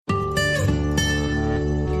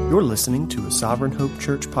You're listening to a Sovereign Hope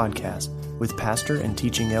Church podcast with pastor and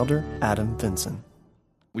teaching elder Adam Vinson.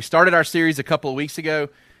 We started our series a couple of weeks ago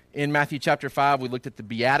in Matthew chapter 5. We looked at the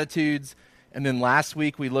Beatitudes, and then last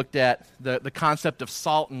week we looked at the concept of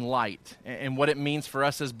salt and light and what it means for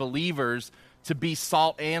us as believers to be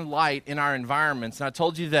salt and light in our environments. And I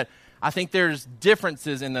told you that I think there's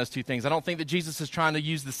differences in those two things. I don't think that Jesus is trying to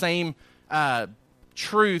use the same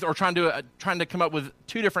truth or trying to come up with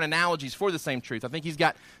two different analogies for the same truth. I think he's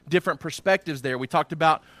got different perspectives there. We talked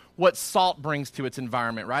about what salt brings to its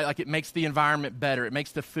environment, right? Like it makes the environment better. It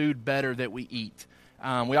makes the food better that we eat.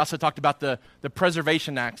 We also talked about the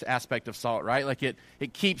preservation aspect of salt, right? Like it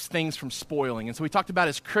keeps things from spoiling. And so we talked about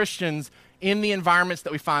as Christians in the environments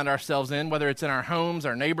that we find ourselves in, whether it's in our homes,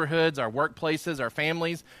 our neighborhoods, our workplaces, our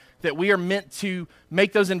families, that we are meant to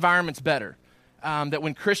make those environments better. That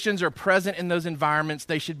when Christians are present in those environments,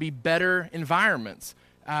 they should be better environments.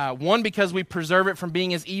 One, because we preserve it from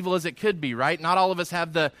being as evil as it could be, right? Not all of us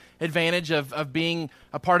have the advantage of being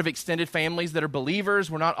a part of extended families that are believers.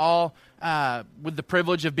 We're not all with the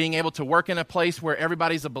privilege of being able to work in a place where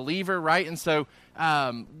everybody's a believer, right? And so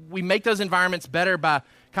we make those environments better by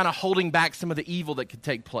kind of holding back some of the evil that could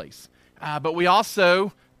take place. But we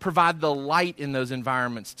also provide the light in those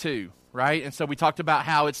environments too, right? And so we talked about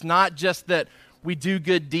how it's not just that we do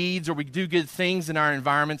good deeds or we do good things in our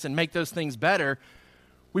environments and make those things better.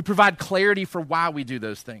 We provide clarity for why we do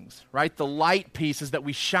those things, right? The light piece is that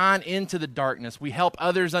we shine into the darkness. We help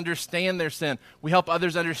others understand their sin. We help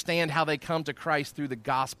others understand how they come to Christ through the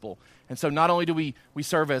gospel. And so not only do we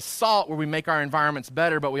serve as salt where we make our environments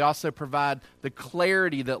better, but we also provide the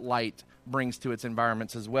clarity that light brings to its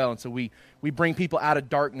environments as well. And so we bring people out of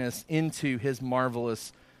darkness into his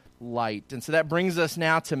marvelous light. And so that brings us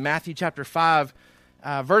now to Matthew chapter 5,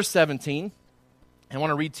 verse 17. I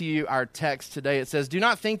want to read to you our text today. It says, "Do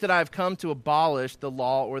not think that I have come to abolish the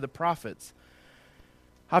law or the prophets.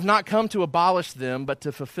 I have not come to abolish them, but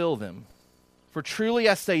to fulfill them. For truly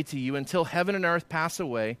I say to you, until heaven and earth pass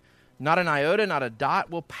away, not an iota, not a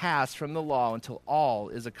dot will pass from the law until all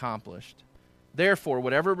is accomplished. Therefore,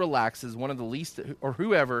 whoever relaxes one of the least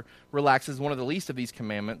of these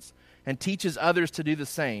commandments and teaches others to do the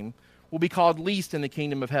same will be called least in the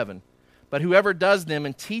kingdom of heaven. But whoever does them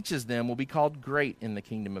and teaches them will be called great in the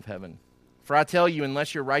kingdom of heaven. For I tell you,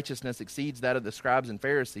 unless your righteousness exceeds that of the scribes and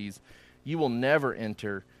Pharisees, you will never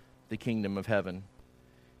enter the kingdom of heaven.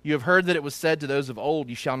 You have heard that it was said to those of old,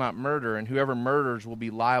 you shall not murder, and whoever murders will be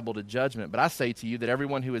liable to judgment. But I say to you that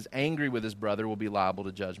everyone who is angry with his brother will be liable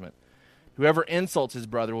to judgment. Whoever insults his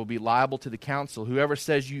brother will be liable to the council. Whoever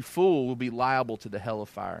says you fool will be liable to the hell of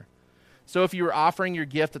fire. So if you are offering your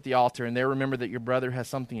gift at the altar and there remember that your brother has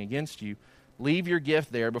something against you, leave your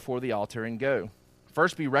gift there before the altar and go.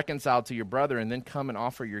 First be reconciled to your brother and then come and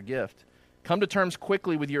offer your gift. Come to terms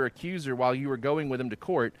quickly with your accuser while you are going with him to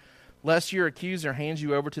court, lest your accuser hands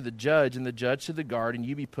you over to the judge and the judge to the guard and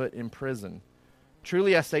you be put in prison.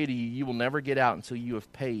 Truly I say to you, you will never get out until you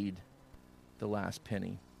have paid the last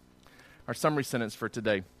penny." Our summary sentence for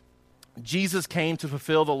today. Jesus came to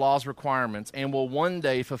fulfill the law's requirements and will one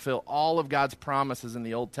day fulfill all of God's promises in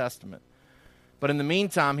the Old Testament. But in the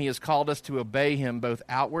meantime, he has called us to obey him both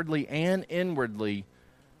outwardly and inwardly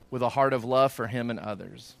with a heart of love for him and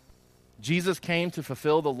others. Jesus came to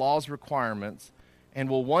fulfill the law's requirements and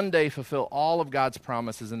will one day fulfill all of God's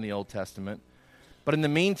promises in the Old Testament. But in the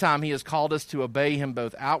meantime, he has called us to obey him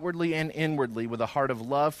both outwardly and inwardly with a heart of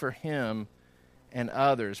love for him and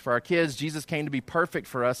others. For our kids, Jesus came to be perfect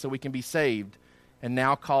for us so we can be saved, and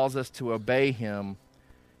now calls us to obey him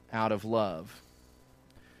out of love.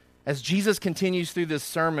 As Jesus continues through this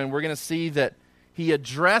sermon, we're going to see that he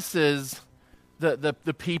addresses the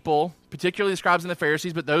people, particularly the scribes and the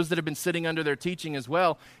Pharisees, but those that have been sitting under their teaching as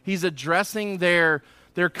well. He's addressing their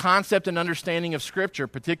concept and understanding of Scripture,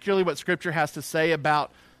 particularly what Scripture has to say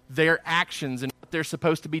about their actions and what they're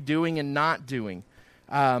supposed to be doing and not doing.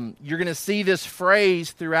 You're going to see this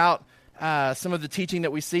phrase throughout some of the teaching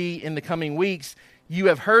that we see in the coming weeks. You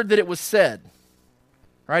have heard that it was said.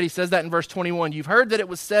 Right? He says that in verse 21. You've heard that it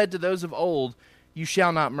was said to those of old, you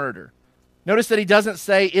shall not murder. Notice that he doesn't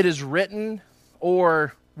say it is written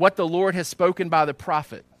or what the Lord has spoken by the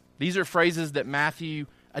prophet. These are phrases that Matthew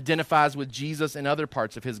identifies with Jesus in other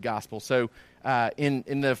parts of his gospel. So in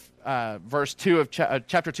the verse 2 of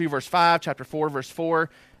chapter 2, verse 5, chapter 4, verse 4,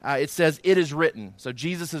 it says, it is written. So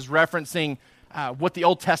Jesus is referencing what the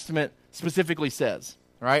Old Testament specifically says,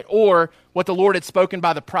 right? Or what the Lord had spoken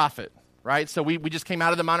by the prophet, right? So we just came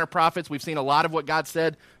out of the minor prophets. We've seen a lot of what God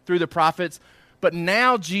said through the prophets. But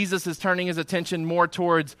now Jesus is turning his attention more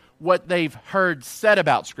towards what they've heard said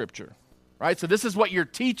about Scripture, right? So this is what your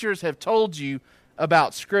teachers have told you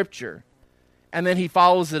about Scripture. And then he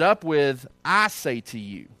follows it up with, I say to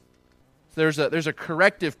you. There's a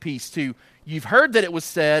corrective piece to, you've heard that it was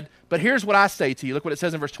said, but here's what I say to you. Look what it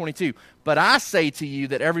says in verse 22. But I say to you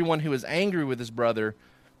that everyone who is angry with his brother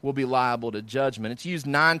will be liable to judgment. It's used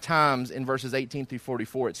 9 times in verses 18 through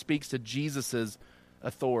 44. It speaks to Jesus'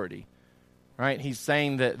 authority. Right? He's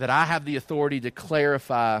saying that I have the authority to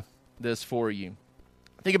clarify this for you.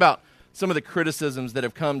 Think about some of the criticisms that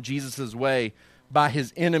have come Jesus' way by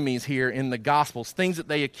his enemies here in the Gospels, things that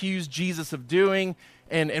they accuse Jesus of doing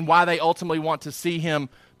and why they ultimately want to see him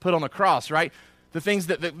put on a cross, right? The things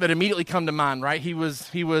that immediately come to mind, right? He was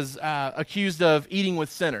accused of eating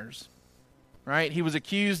with sinners, right? He was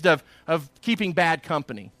accused of keeping bad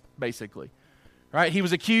company, basically, right? He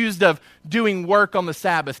was accused of doing work on the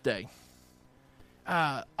Sabbath day.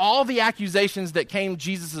 All the accusations that came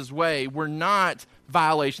Jesus' way were not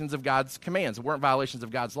violations of God's commands. It weren't violations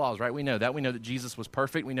of God's laws, right? We know that. We know that Jesus was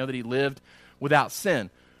perfect. We know that he lived without sin.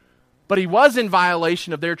 But he was in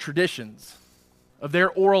violation of their traditions, of their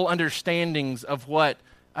oral understandings of what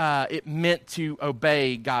it meant to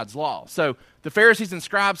obey God's law. So the Pharisees and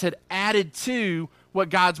scribes had added to what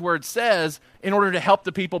God's word says in order to help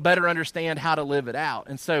the people better understand how to live it out.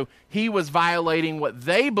 And so he was violating what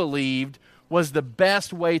they believed was the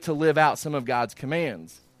best way to live out some of God's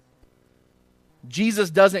commands. Jesus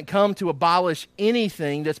doesn't come to abolish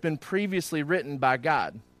anything that's been previously written by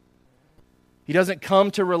God. He doesn't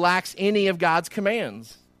come to relax any of God's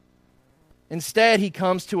commands. Instead, he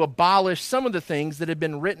comes to abolish some of the things that have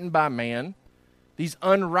been written by man, these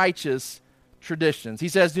unrighteous traditions. He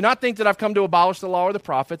says, do not think that I've come to abolish the law or the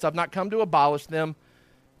prophets. I've not come to abolish them,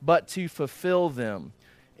 but to fulfill them.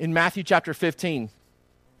 In Matthew chapter 15,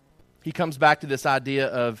 he comes back to this idea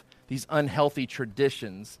of these unhealthy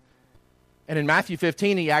traditions. And in Matthew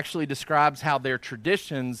 15, he actually describes how their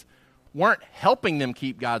traditions weren't helping them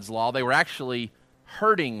keep God's law. They were actually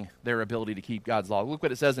hurting their ability to keep God's law. Look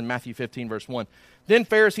what it says in Matthew 15, verse 1. Then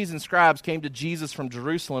Pharisees and scribes came to Jesus from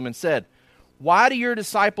Jerusalem and said, why do your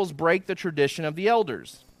disciples break the tradition of the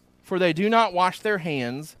elders? For they do not wash their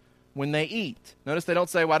hands when they eat. Notice they don't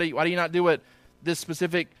say, why do you not do what this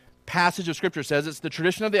specific passage of Scripture says? It's the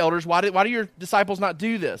tradition of the elders. Why do your disciples not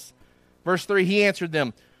do this? Verse 3, he answered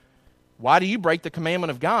them, why do you break the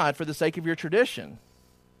commandment of God for the sake of your tradition?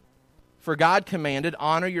 For God commanded,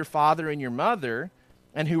 honor your father and your mother,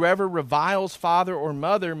 and whoever reviles father or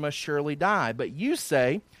mother must surely die. But you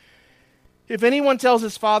say, if anyone tells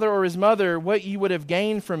his father or his mother, what you would have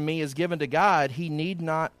gained from me is given to God, he need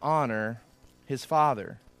not honor his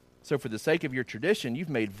father. So for the sake of your tradition, you've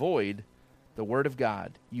made void the word of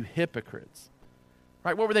God, you hypocrites.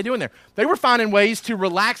 Right? What were they doing there? They were finding ways to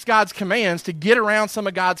relax God's commands, to get around some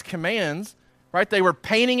of God's commands. Right? They were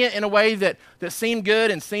painting it in a way that seemed good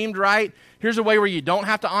and seemed right. Here's a way where you don't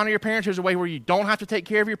have to honor your parents. Here's a way where you don't have to take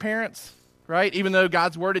care of your parents. Right? Even though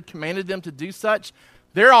God's word had commanded them to do such.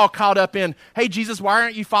 They're all caught up in, hey, Jesus, why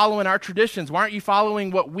aren't you following our traditions? Why aren't you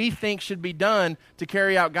following what we think should be done to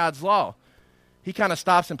carry out God's law? He kind of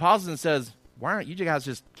stops and pauses and says, why aren't you guys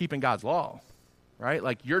just keeping God's law? Right?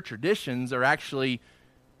 Like your traditions are actually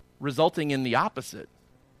resulting in the opposite.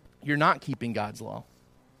 You're not keeping God's law.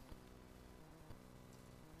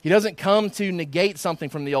 He doesn't come to negate something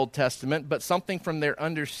from the Old Testament, but something from their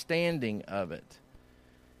understanding of it.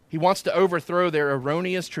 He wants to overthrow their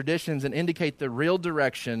erroneous traditions and indicate the real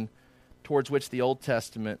direction towards which the Old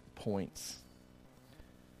Testament points.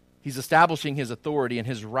 He's establishing his authority and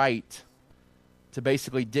his right to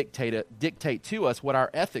basically dictate to us what our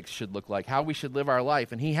ethics should look like, how we should live our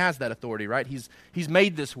life. And he has that authority, right? He's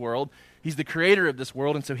made this world. He's the creator of this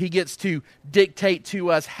world, and so he gets to dictate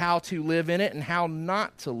to us how to live in it and how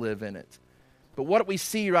not to live in it. But what we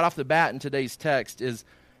see right off the bat in today's text is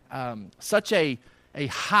such a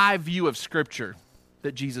high view of Scripture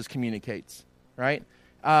that Jesus communicates, right?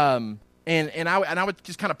 And I would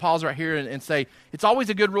just kind of pause right here and say, it's always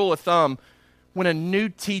a good rule of thumb when a new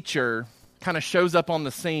teacher kind of shows up on the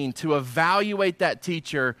scene to evaluate that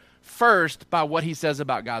teacher first by what he says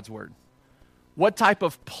about God's word. What type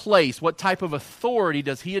of place, what type of authority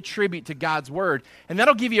does he attribute to God's word? And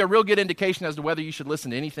that'll give you a real good indication as to whether you should listen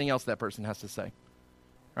to anything else that person has to say.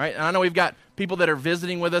 Right? And I know we've got people that are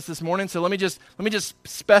visiting with us this morning, so let me just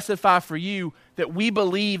specify for you that we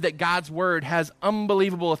believe that God's word has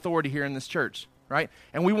unbelievable authority here in this church, right?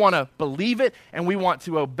 And we want to believe it, and we want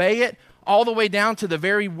to obey it, all the way down to the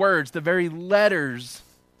very words, the very letters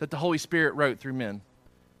that the Holy Spirit wrote through men.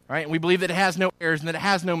 right? And we believe that it has no errors and that it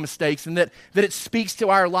has no mistakes and that it speaks to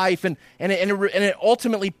our life and it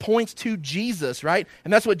ultimately points to Jesus, right?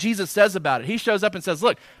 And that's what Jesus says about it. He shows up and says,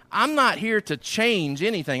 look, I'm not here to change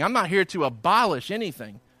anything. I'm not here to abolish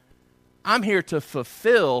anything. I'm here to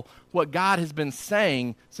fulfill what God has been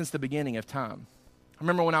saying since the beginning of time. I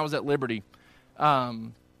remember when I was at Liberty,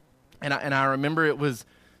 and I remember it was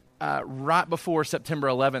right before September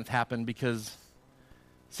 11th happened, because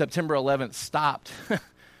September 11th stopped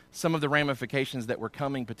some of the ramifications that were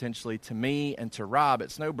coming potentially to me and to Rob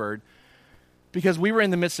at Snowbird, because we were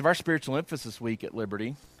in the midst of our spiritual emphasis week at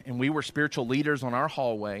Liberty, and we were spiritual leaders on our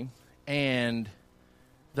hallway, and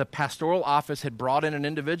the pastoral office had brought in an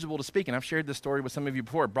individual to speak, and I've shared this story with some of you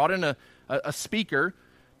before, brought in a speaker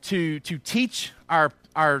to teach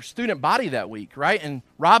our student body that week, right? And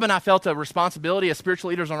Rob and I felt a responsibility as spiritual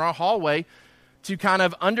leaders on our hallway to kind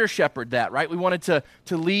of under-shepherd that, right? We wanted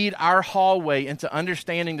to lead our hallway into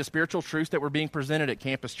understanding the spiritual truths that were being presented at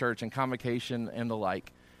Campus Church and Convocation and the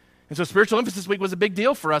like. And so Spiritual Emphasis Week was a big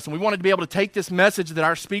deal for us, and we wanted to be able to take this message that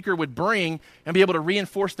our speaker would bring and be able to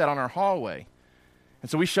reinforce that on our hallway. And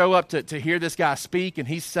so we show up to hear this guy speak, and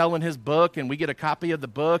he's selling his book, and we get a copy of the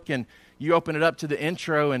book, and you open it up to the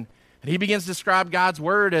intro, and he begins to describe God's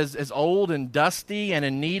Word as old and dusty and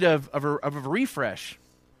in need of a refresh.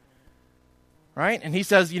 Right? And he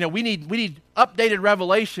says, we need updated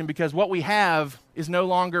revelation because what we have is no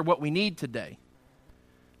longer what we need today.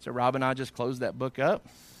 So Rob and I just closed that book up.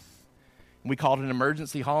 And we called an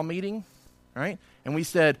emergency hall meeting, right? And we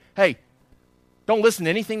said, hey, don't listen to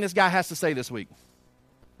anything this guy has to say this week,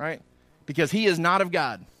 right? Because he is not of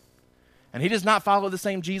God. And he does not follow the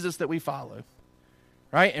same Jesus that we follow,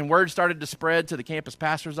 right? And word started to spread to the campus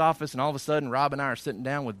pastor's office, and all of a sudden Rob and I are sitting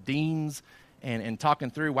down with deans and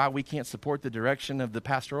talking through why we can't support the direction of the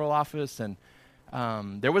pastoral office. And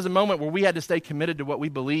there was a moment where we had to stay committed to what we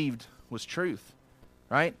believed was truth,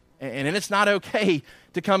 right? And it's not okay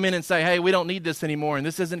to come in and say, hey, we don't need this anymore, and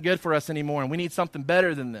this isn't good for us anymore, and we need something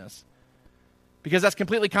better than this. Because that's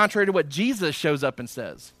completely contrary to what Jesus shows up and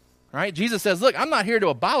says, right? Jesus says, look, I'm not here to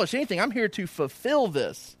abolish anything. I'm here to fulfill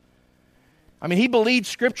this. I mean, he believed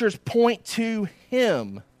scriptures point to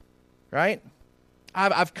him, right?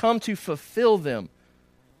 I've come to fulfill them.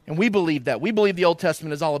 And we believe that. We believe the Old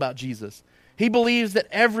Testament is all about Jesus. He believes that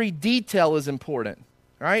every detail is important,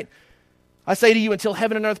 right? I say to you, until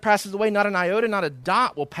heaven and earth passes away, not an iota, not a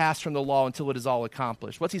dot will pass from the law until it is all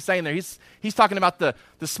accomplished. What's he saying there? He's talking about the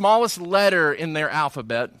smallest letter in their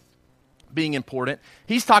alphabet being important.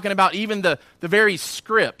 He's talking about even the very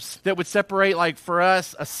scripts that would separate, like for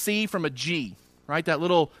us, a C from a G, right? That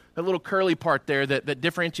little curly part there that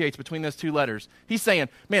differentiates between those two letters. He's saying,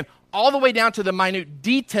 man, all the way down to the minute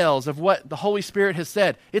details of what the Holy Spirit has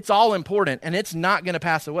said, it's all important, and it's not going to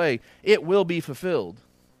pass away. It will be fulfilled.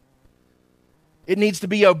 It needs to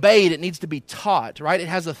be obeyed. It needs to be taught, right? It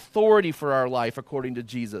has authority for our life, according to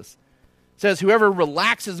Jesus. It says, whoever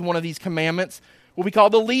relaxes one of these commandments will be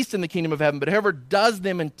called the least in the kingdom of heaven, but whoever does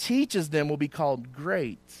them and teaches them will be called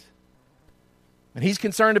great. And he's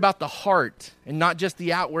concerned about the heart and not just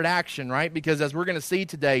the outward action, right? Because as we're going to see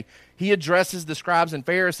today, he addresses the scribes and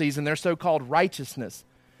Pharisees and their so-called righteousness.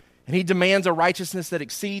 And he demands a righteousness that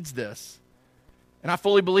exceeds this. And I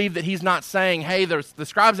fully believe that he's not saying, hey, the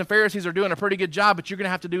scribes and Pharisees are doing a pretty good job, but you're going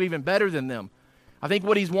to have to do even better than them. I think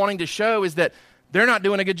what he's wanting to show is that they're not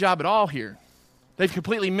doing a good job at all here. They've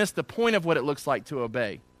completely missed the point of what it looks like to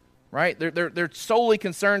obey, right? They're solely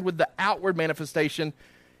concerned with the outward manifestation,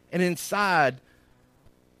 and inside,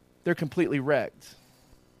 they're completely wrecked.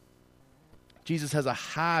 Jesus has a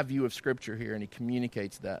high view of Scripture here, and he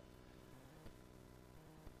communicates that.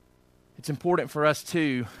 It's important for us,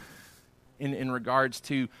 too, in regards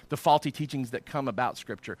to the faulty teachings that come about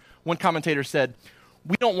Scripture. One commentator said,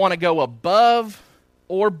 we don't want to go above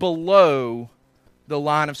or below the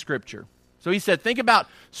line of Scripture. So he said, think about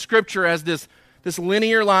Scripture as this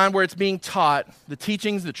linear line where it's being taught, the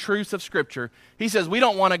teachings, the truths of Scripture. He says we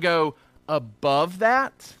don't want to go above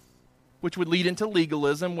that, which would lead into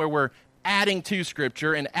legalism, where we're adding to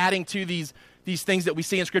Scripture and adding to these things that we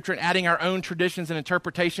see in Scripture and adding our own traditions and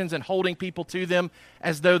interpretations and holding people to them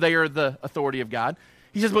as though they are the authority of God.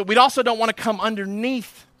 He says, but we also don't want to come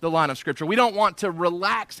underneath the line of Scripture. We don't want to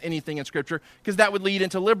relax anything in Scripture because that would lead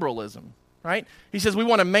into liberalism, right? He says we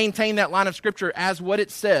want to maintain that line of Scripture as what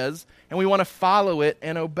it says, and we want to follow it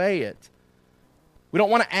and obey it. We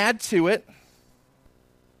don't want to add to it.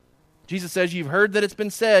 Jesus says, you've heard that it's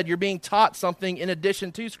been said, you're being taught something in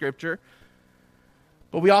addition to Scripture,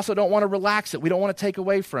 but we also don't want to relax it. We don't want to take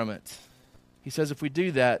away from it. He says if we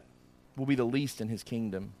do that, we'll be the least in his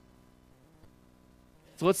kingdom.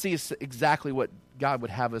 So let's see exactly what God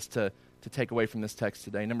would have us to take away from this text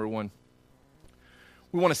today. Number one,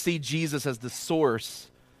 we want to see Jesus as the source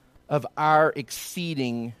of our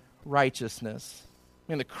exceeding righteousness.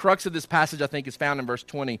 And the crux of this passage, I think, is found in verse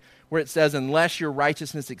 20, where it says, unless your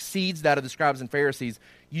righteousness exceeds that of the scribes and Pharisees,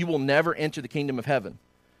 you will never enter the kingdom of heaven.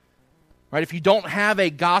 Right? If you don't have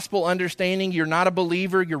a gospel understanding, you're not a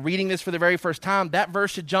believer, you're reading this for the very first time, that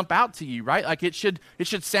verse should jump out to you, right? Like it should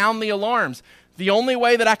sound the alarms. The only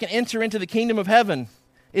way that I can enter into the kingdom of heaven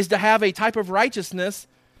is to have a type of righteousness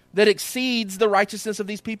that exceeds the righteousness of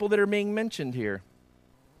these people that are being mentioned here.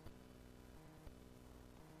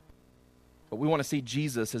 But we want to see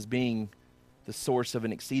Jesus as being the source of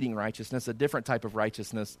an exceeding righteousness, a different type of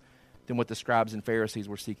righteousness than what the scribes and Pharisees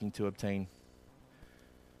were seeking to obtain.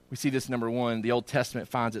 We see this, number one, the Old Testament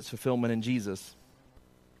finds its fulfillment in Jesus.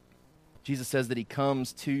 Jesus says that he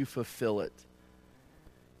comes to fulfill it,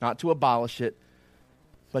 not to abolish it,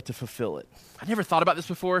 but to fulfill it. I never thought about this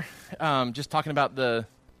before, just talking about the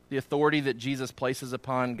authority that Jesus places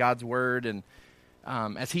upon God's word. And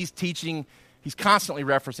as he's teaching, he's constantly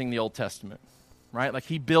referencing the Old Testament, right? Like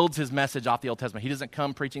he builds his message off the Old Testament. He doesn't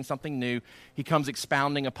come preaching something new. He comes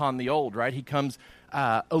expounding upon the Old, right? He comes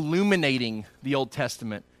illuminating the Old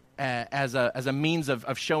Testament as a means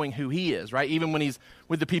of showing who he is, right? Even when he's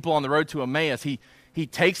with the people on the road to Emmaus, he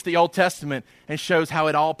takes the Old Testament and shows how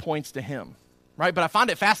it all points to him, right? But I find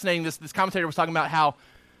it fascinating, this commentator was talking about how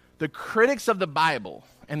the critics of the Bible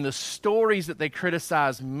and the stories that they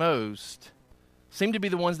criticize most seem to be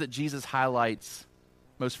the ones that Jesus highlights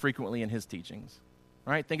most frequently in his teachings,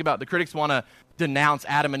 right? Think about it. The critics want to denounce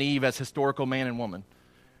Adam and Eve as historical man and woman,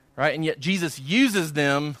 right? And yet Jesus uses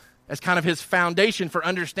them as kind of his foundation for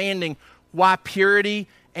understanding why purity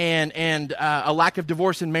and a lack of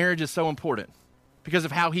divorce in marriage is so important, because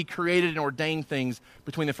of how he created and ordained things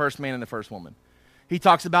between the first man and the first woman. He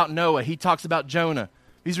talks about Noah. He talks about Jonah.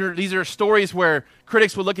 These are stories where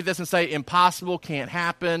critics would look at this and say, impossible, can't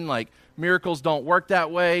happen, like miracles don't work that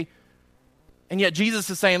way. And yet Jesus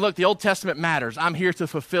is saying, look, the Old Testament matters. I'm here to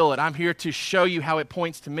fulfill it. I'm here to show you how it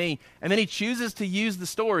points to me. And then he chooses to use the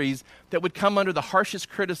stories that would come under the harshest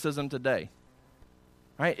criticism today.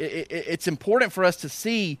 Right? It's important for us to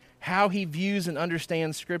see how he views and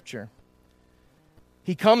understands Scripture.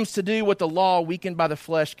 He comes to do what the law, weakened by the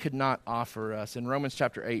flesh, could not offer us. In Romans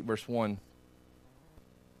chapter 8, verse 1.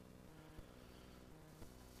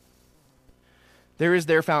 There is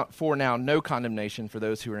therefore now no condemnation for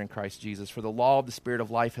those who are in Christ Jesus, for the law of the Spirit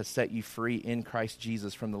of life has set you free in Christ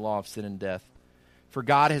Jesus from the law of sin and death. For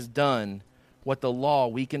God has done what the law,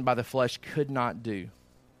 weakened by the flesh, could not do.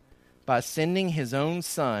 By sending his own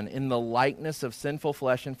Son in the likeness of sinful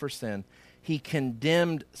flesh and for sin, he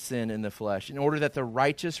condemned sin in the flesh in order that the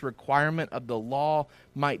righteous requirement of the law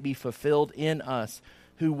might be fulfilled in us,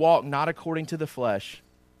 who walk not according to the flesh,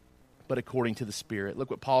 but according to the Spirit. Look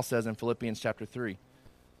what Paul says in Philippians chapter 3.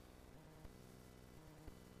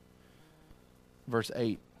 Verse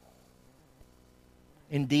 8.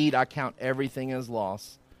 Indeed, I count everything as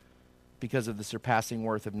loss because of the surpassing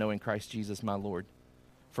worth of knowing Christ Jesus my Lord.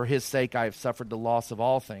 For his sake I have suffered the loss of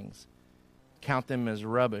all things. Count them as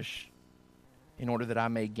rubbish in order that I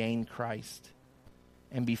may gain Christ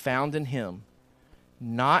and be found in him,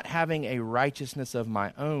 not having a righteousness of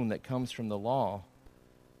my own that comes from the law,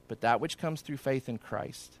 but that which comes through faith in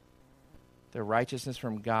Christ, the righteousness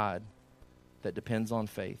from God that depends on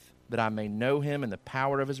faith, that I may know him and the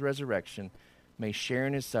power of his resurrection, may share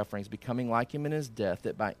in his sufferings, becoming like him in his death,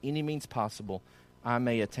 that by any means possible I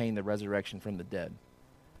may attain the resurrection from the dead.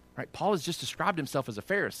 Right? Paul has just described himself as a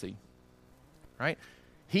Pharisee. Right?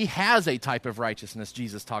 He has a type of righteousness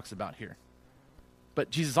Jesus talks about here. But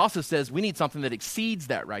Jesus also says we need something that exceeds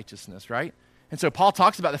that righteousness, right? And so Paul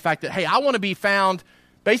talks about the fact that, hey, I want to be found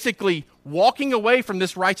basically walking away from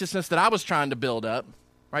this righteousness that I was trying to build up,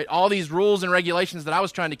 right? All these rules and regulations that I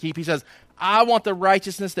was trying to keep. He says, I want the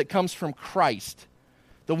righteousness that comes from Christ,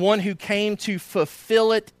 the one who came to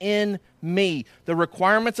fulfill it in me. The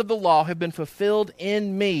requirements of the law have been fulfilled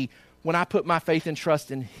in me when I put my faith and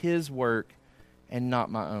trust in his work and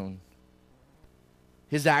not my own.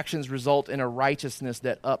 His actions result in a righteousness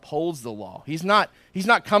that upholds the law. He's not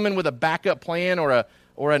coming with a backup plan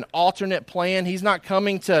or an alternate plan. He's not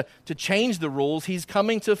coming to change the rules. He's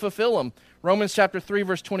coming to fulfill them. Romans chapter 3,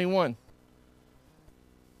 verse 21.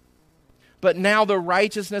 But now the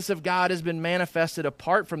righteousness of God has been manifested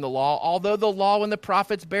apart from the law, although the law and the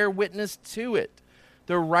prophets bear witness to it.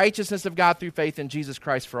 The righteousness of God through faith in Jesus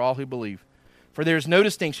Christ for all who believe. For there is no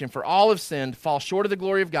distinction, for all have sinned, fall short of the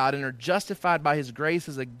glory of God, and are justified by his grace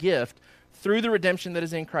as a gift through the redemption that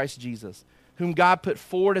is in Christ Jesus, whom God put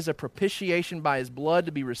forward as a propitiation by his blood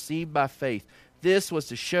to be received by faith. This was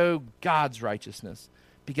to show God's righteousness,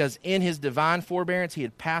 because in his divine forbearance he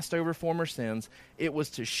had passed over former sins. It was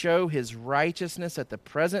to show his righteousness at the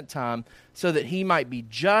present time, so that he might be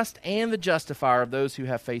just and the justifier of those who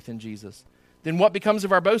have faith in Jesus. Then what becomes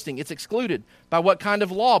of our boasting? It's excluded. By what kind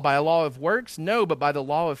of law? By a law of works? No, but by the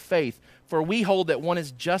law of faith. For we hold that one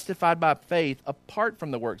is justified by faith apart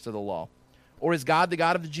from the works of the law. Or is God the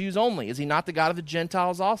God of the Jews only? Is he not the God of the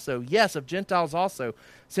Gentiles also? Yes, of Gentiles also,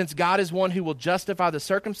 since God is one who will justify the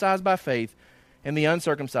circumcised by faith and the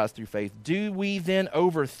uncircumcised through faith. Do we then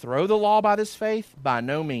overthrow the law by this faith? By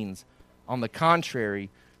no means. On the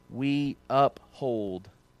contrary, we uphold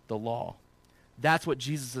the law. That's what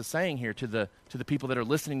Jesus is saying here to the people that are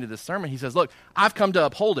listening to this sermon. He says, look, I've come to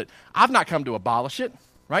uphold it. I've not come to abolish it,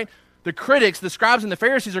 right? The critics, the scribes and the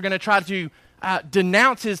Pharisees are going to try to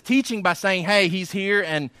denounce his teaching by saying, hey, he's here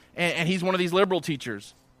and he's one of these liberal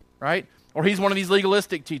teachers, right? Or he's one of these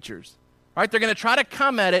legalistic teachers, right? They're going to try to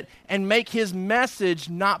come at it and make his message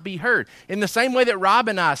not be heard. In the same way that Rob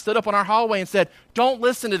and I stood up on our hallway and said, don't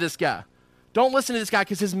listen to this guy. Don't listen to this guy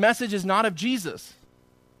because his message is not of Jesus,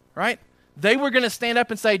 right? They were going to stand up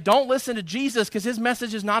and say, don't listen to Jesus because his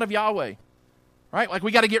message is not of Yahweh, right? Like,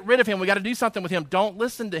 we got to get rid of him. We got to do something with him. Don't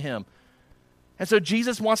listen to him. And so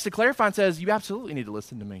Jesus wants to clarify and says, you absolutely need to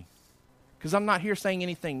listen to me because I'm not here saying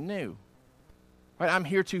anything new, right? I'm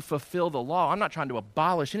here to fulfill the law. I'm not trying to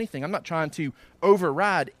abolish anything. I'm not trying to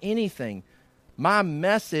override anything. My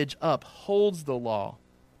message upholds the law.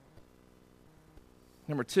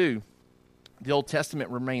 Number two, the Old Testament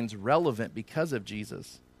remains relevant because of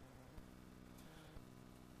Jesus.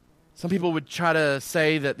 Some people would try to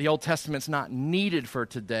say that the Old Testament's not needed for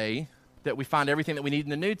today, that we find everything that we need in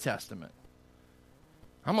the New Testament.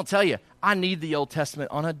 I'm going to tell you, I need the Old Testament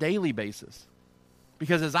on a daily basis.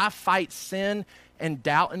 Because as I fight sin and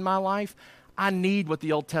doubt in my life, I need what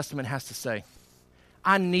the Old Testament has to say.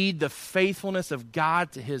 I need the faithfulness of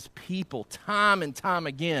God to his people time and time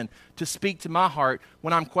again to speak to my heart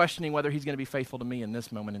when I'm questioning whether he's going to be faithful to me in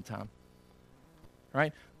this moment in time.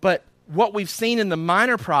 Right? But what we've seen in the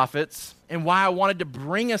minor prophets and why I wanted to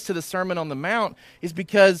bring us to the Sermon on the Mount is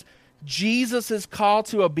because Jesus' call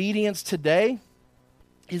to obedience today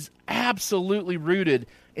is absolutely rooted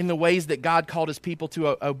in the ways that God called his people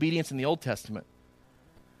to obedience in the Old Testament.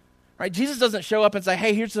 Right? Jesus doesn't show up and say,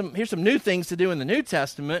 hey, here's some new things to do in the New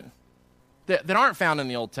Testament that aren't found in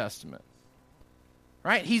the Old Testament.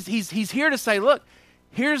 Right? He's here to say, look,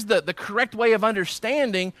 here's the correct way of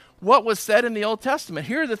understanding what was said in the Old Testament.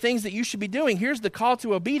 Here are the things that you should be doing. Here's the call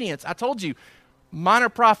to obedience. I told you, minor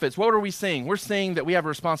prophets, what are we seeing? We're seeing that we have a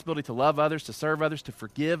responsibility to love others, to serve others, to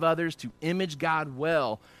forgive others, to image God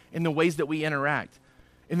well in the ways that we interact,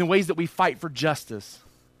 in the ways that we fight for justice,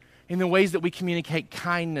 in the ways that we communicate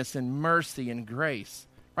kindness and mercy and grace.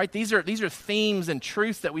 Right? These are themes and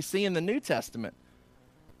truths that we see in the New Testament.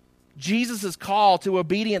 Jesus' call to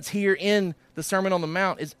obedience here in the Sermon on the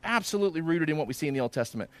Mount is absolutely rooted in what we see in the Old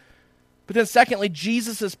Testament. But then secondly,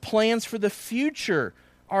 Jesus' plans for the future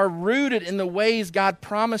are rooted in the ways God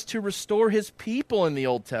promised to restore his people in the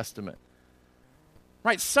Old Testament.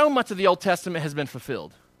 Right? So much of the Old Testament has been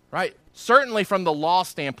fulfilled. Right? Certainly from the law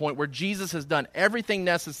standpoint, where Jesus has done everything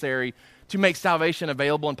necessary to make salvation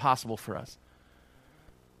available and possible for us.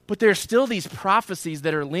 But there's still these prophecies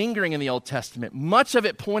that are lingering in the Old Testament. Much of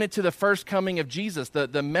it pointed to the first coming of Jesus,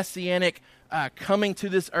 the messianic coming to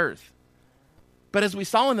this earth. But as we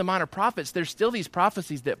saw in the minor prophets, there's still these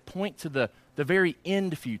prophecies that point to the very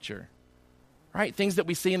end future. Right? Things that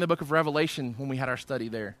we see in the book of Revelation when we had our study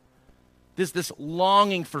there. This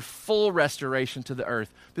longing for full restoration to the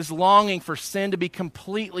earth. This longing for sin to be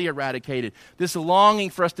completely eradicated. This longing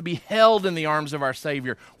for us to be held in the arms of our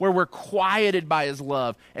Savior, where we're quieted by his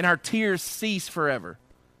love and our tears cease forever.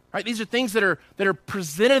 Right? These are things that are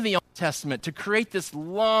presented in the Old Testament to create this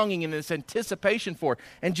longing and this anticipation for.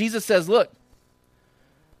 And Jesus says, look,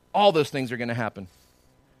 all those things are going to happen.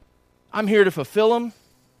 I'm here to fulfill them.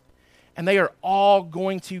 And they are all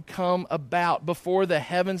going to come about before the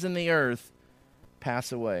heavens and the earth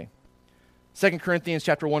pass away. 2 Corinthians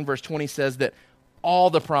chapter 1, verse 20 says that all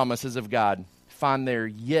the promises of God find their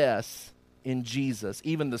yes in Jesus.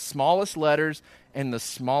 Even the smallest letters and the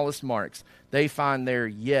smallest marks, they find their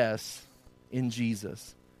yes in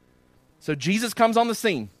Jesus. So Jesus comes on the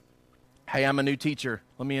scene. Hey, I'm a new teacher.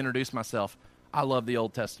 Let me introduce myself. I love the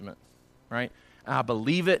Old Testament, right? I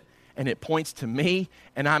believe it. And it points to me,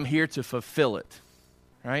 and I'm here to fulfill it,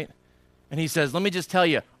 right? And he says, let me just tell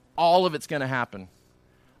you, all of it's going to happen.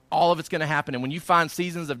 All of it's going to happen. And when you find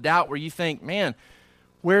seasons of doubt where you think, man,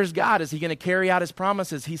 Where's God? Is he going to carry out his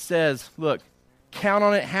promises? He says, look, count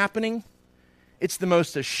on it happening. It's the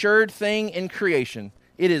most assured thing in creation.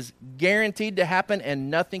 It is guaranteed to happen,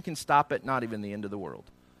 and nothing can stop it, not even the end of the world.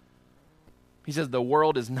 He says the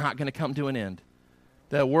world is not going to come to an end.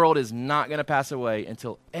 The world is not going to pass away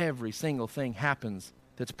until every single thing happens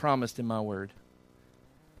that's promised in my word.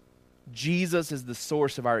 Jesus is the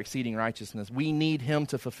source of our exceeding righteousness. We need him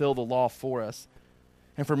to fulfill the law for us.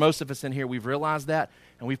 And for most of us in here, we've realized that,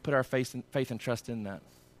 and we've put our faith and trust in that.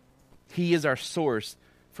 He is our source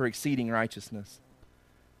for exceeding righteousness.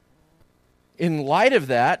 In light of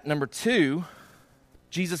that, number 2,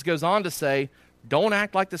 Jesus goes on to say, don't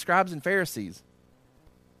act like the scribes and Pharisees.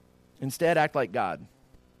 Instead, act like God.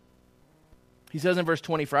 He says in verse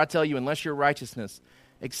 20, for I tell you, unless your righteousness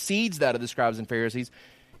exceeds that of the scribes and Pharisees,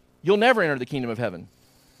 you'll never enter the kingdom of heaven.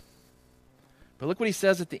 But look what he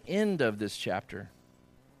says at the end of this chapter.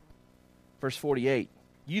 Verse 48,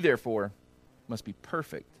 you therefore must be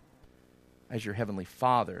perfect as your heavenly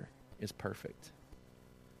Father is perfect.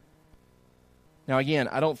 Now again,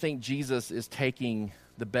 I don't think Jesus is taking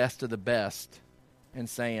the best of the best and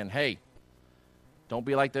saying, hey, don't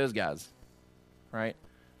be like those guys, right?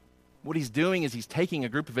 What he's doing is he's taking a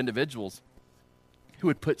group of individuals who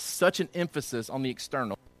had put such an emphasis on the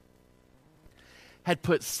external, had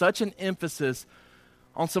put such an emphasis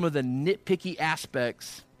on some of the nitpicky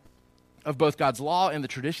aspects of both God's law and the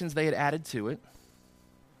traditions they had added to it,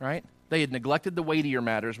 right? They had neglected the weightier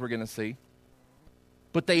matters, we're going to see.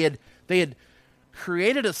 But they had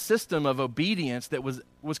created a system of obedience that was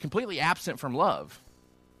completely absent from love,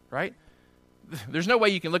 right? There's no way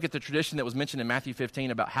you can look at the tradition that was mentioned in Matthew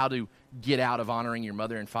 15 about how to get out of honoring your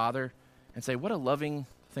mother and father and say, what a loving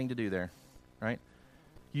thing to do there, right?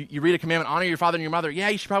 You read a commandment, honor your father and your mother. Yeah,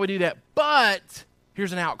 you should probably do that, but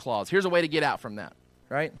here's an out clause. Here's a way to get out from that,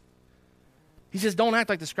 right? He says, don't act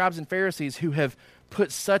like the scribes and Pharisees who have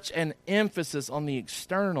put such an emphasis on the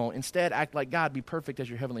external. Instead, act like God. Be perfect as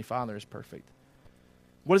your heavenly Father is perfect.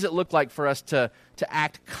 What does it look like for us to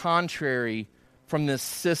act contrary from this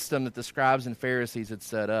system that the scribes and Pharisees had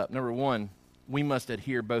set up? Number 1, we must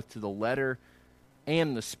adhere both to the letter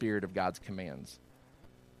and the spirit of God's commands.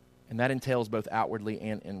 And that entails both outwardly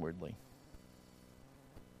and inwardly.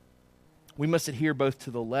 We must adhere both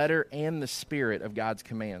to the letter and the spirit of God's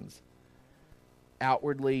commands,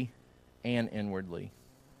 outwardly and inwardly.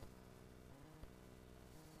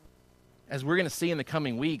 As we're going to see in the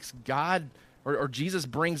coming weeks, God or Jesus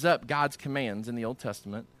brings up God's commands in the Old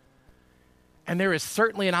Testament, and there is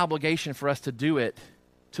certainly an obligation for us to do it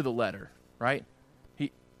to the letter, right?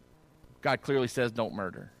 God clearly says don't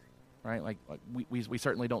murder, right? Like we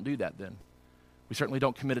certainly don't do that then. We certainly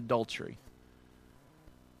don't commit adultery.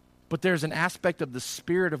 But there's an aspect of the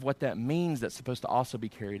spirit of what that means that's supposed to also be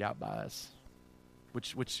carried out by us,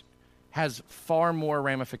 which has far more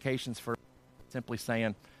ramifications for simply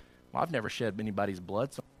saying, well, I've never shed anybody's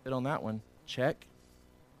blood, so I'll hit on that one. Check.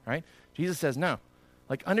 Right? Jesus says, no.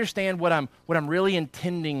 Like, understand what I'm really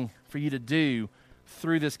intending for you to do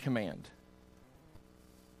through this command.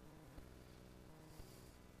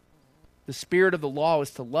 The spirit of the law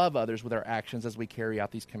is to love others with our actions as we carry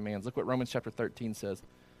out these commands. Look what Romans chapter 13 says.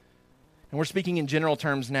 And we're speaking in general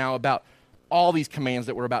terms now about all these commands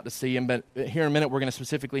that we're about to see. But here in a minute, we're going to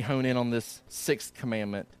specifically hone in on this 6th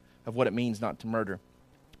commandment of what it means not to murder.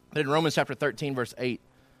 But in Romans chapter 13, verse 8,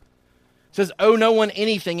 it says, owe no one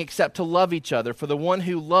anything except to love each other, for the one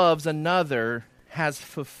who loves another has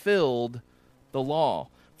fulfilled the law.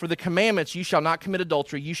 For the commandments, you shall not commit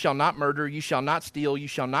adultery, you shall not murder, you shall not steal, you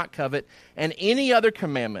shall not covet, and any other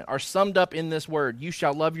commandment are summed up in this word, you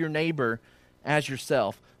shall love your neighbor as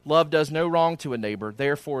yourself. Love does no wrong to a neighbor,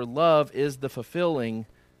 therefore love is the fulfilling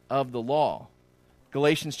of the law.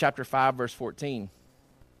 Galatians chapter 5, verse 14.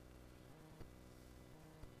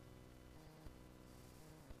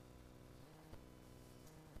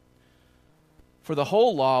 For the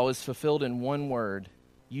whole law is fulfilled in one word,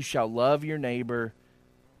 you shall love your neighbor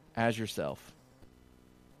as yourself.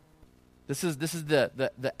 This is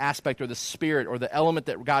the aspect or the spirit or the element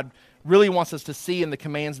that God really wants us to see in the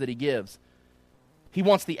commands that he gives. He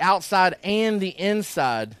wants the outside and the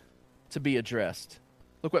inside to be addressed.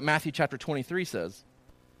 Look what Matthew chapter 23 says.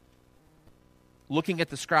 Looking at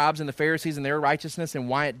the scribes and the Pharisees and their righteousness and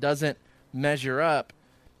why it doesn't measure up,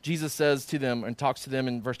 Jesus says to them and talks to them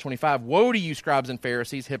in verse 25, woe to you, scribes and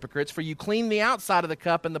Pharisees, hypocrites, for you clean the outside of the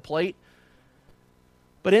cup and the plate,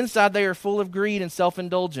 but inside they are full of greed and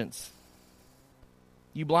self-indulgence.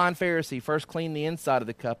 You blind Pharisee, first clean the inside of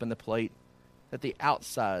the cup and the plate, that the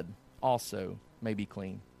outside also may be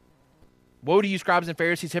clean. Woe to you, scribes and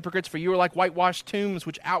Pharisees, hypocrites, for you are like whitewashed tombs,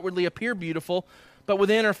 which outwardly appear beautiful, but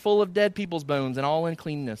within are full of dead people's bones and all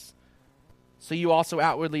uncleanness. So you also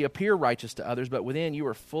outwardly appear righteous to others, but within you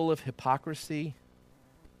are full of hypocrisy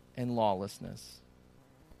and lawlessness.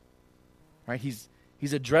 Right? He's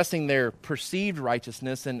addressing their perceived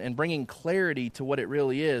righteousness and bringing clarity to what it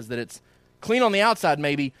really is, that it's clean on the outside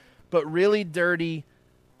maybe, but really dirty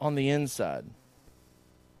on the inside.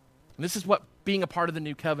 And this is what being a part of the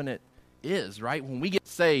new covenant is, right? When we get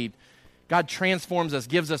saved, God transforms us,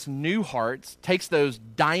 gives us new hearts, takes those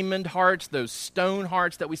diamond hearts, those stone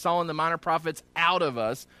hearts that we saw in the minor prophets out of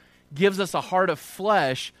us, gives us a heart of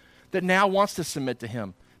flesh that now wants to submit to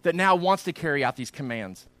him, that now wants to carry out these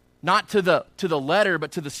commands. Not to the letter,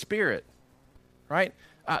 but to the spirit, right?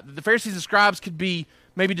 The Pharisees and scribes could be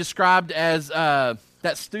maybe described as that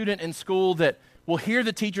student in school that will hear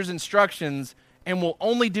the teacher's instructions and will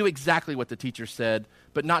only do exactly what the teacher said,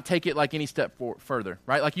 but not take it like any step further,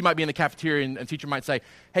 right? Like you might be in the cafeteria and a teacher might say,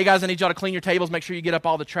 hey guys, I need y'all to clean your tables, make sure you get up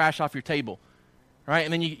all the trash off your table, right?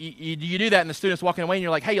 And then you do that and the student's walking away and you're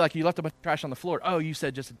like, hey, you left a bunch of trash on the floor. Oh, you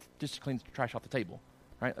said just to clean the trash off the table,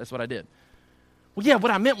 right? That's what I did. Well, yeah,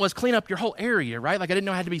 what I meant was clean up your whole area, right? Like I didn't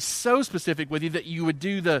know I had to be so specific with you that you would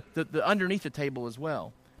do the underneath the table as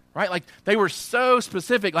well, right? Like they were so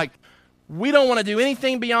specific, like we don't want to do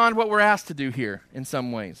anything beyond what we're asked to do here in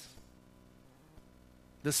some ways.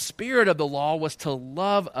 The spirit of the law was to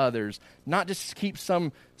love others, not just keep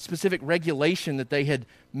some specific regulation that they had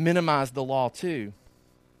minimized the law to.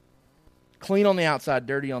 Clean on the outside,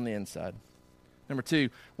 dirty on the inside. Number 2,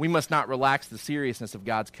 we must not relax the seriousness of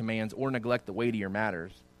God's commands or neglect the weightier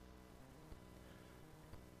matters.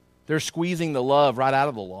 They're squeezing the love right out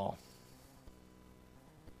of the law.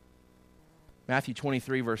 Matthew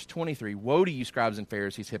 23, verse 23, woe to you, scribes and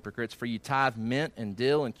Pharisees, hypocrites, for you tithe mint and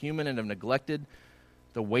dill and cumin and have neglected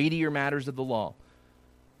the weightier matters of the law,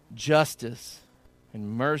 justice and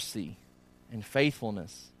mercy and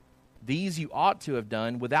faithfulness. These you ought to have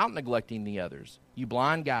done without neglecting the others. You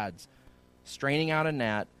blind guides, straining out a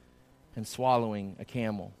gnat and swallowing a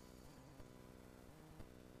camel.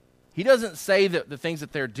 He doesn't say that the things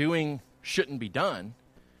that they're doing shouldn't be done.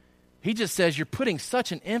 He just says you're putting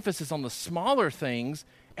such an emphasis on the smaller things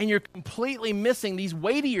and you're completely missing these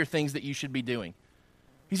weightier things that you should be doing.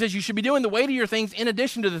 He says you should be doing the weightier things in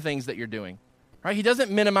addition to the things that you're doing. Right? He doesn't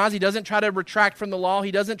minimize. He doesn't try to retract from the law. He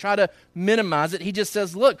doesn't try to minimize it. He just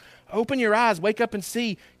says, look, open your eyes, wake up and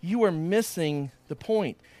see you are missing the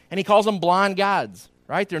point. And he calls them blind guides,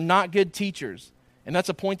 right? They're not good teachers. And that's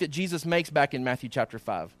a point that Jesus makes back in Matthew chapter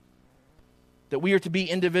 5. That we are to be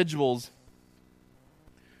individuals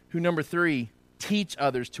who, number 3, teach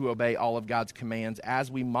others to obey all of God's commands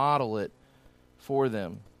as we model it for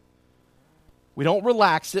them. We don't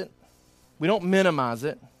relax it. We don't minimize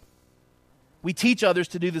it. We teach others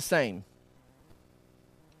to do the same.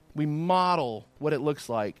 We model what it looks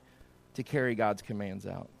like to carry God's commands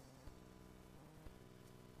out.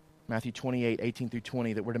 Matthew 28, 18 through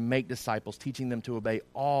 20, that we're to make disciples, teaching them to obey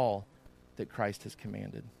all that Christ has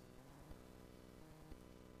commanded.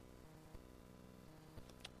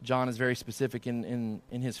 John is very specific in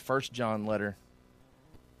his 1 John letter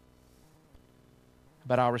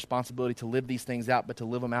about our responsibility to live these things out, but to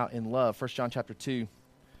live them out in love. 1 John chapter 2,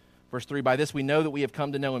 verse 3, by this we know that we have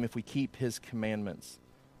come to know him if we keep his commandments.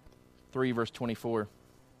 3, verse 24.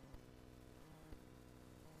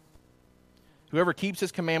 Whoever keeps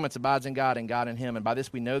his commandments abides in God and God in him, and by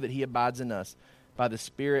this we know that he abides in us, by the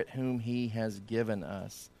Spirit whom he has given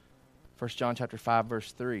us. 1 John chapter 5,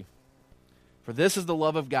 verse 3. For this is the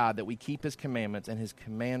love of God, that we keep his commandments, and his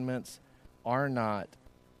commandments are not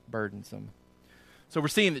burdensome. So we're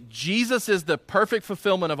seeing that Jesus is the perfect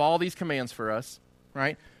fulfillment of all these commands for us,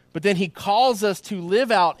 right? But then he calls us to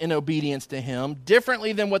live out in obedience to him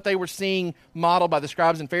differently than what they were seeing modeled by the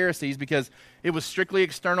scribes and Pharisees, because it was strictly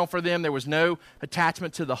external for them. There was no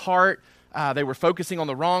attachment to the heart. They were focusing on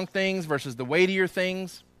the wrong things versus the weightier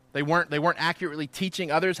things. They weren't accurately teaching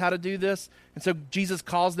others how to do this. And so Jesus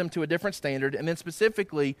calls them to a different standard, and then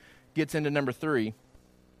specifically gets into number 3.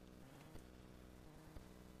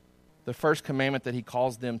 The first commandment that he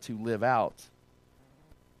calls them to live out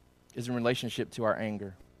is in relationship to our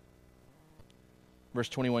anger. Verse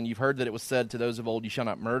 21, you've heard that it was said to those of old, you shall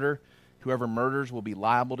not murder. Whoever murders will be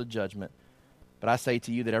liable to judgment. But I say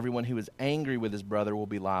to you that everyone who is angry with his brother will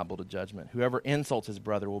be liable to judgment. Whoever insults his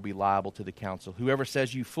brother will be liable to the council. Whoever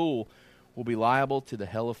says you fool will be liable to the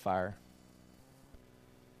hell of fire.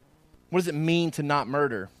 What does it mean to not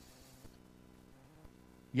murder?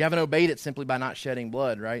 You haven't obeyed it simply by not shedding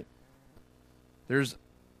blood, right? There's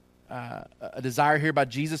a desire here by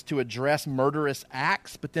Jesus to address murderous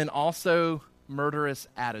acts, but then also murderous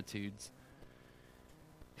attitudes.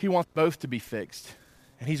 He wants both to be fixed.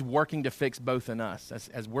 And he's working to fix both in us.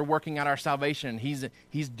 As we're working out our salvation,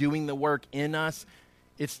 he's doing the work in us.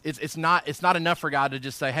 It's not enough for God to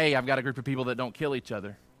just say, hey, I've got a group of people that don't kill each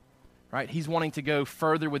other. Right? He's wanting to go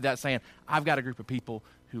further with that, saying, I've got a group of people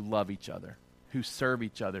who love each other, who serve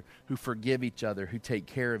each other, who forgive each other, who take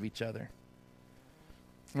care of each other.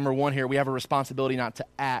 Number one here, we have a responsibility not to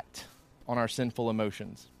act on our sinful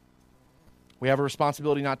emotions. We have a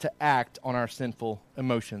responsibility not to act on our sinful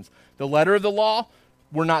emotions. The letter of the law,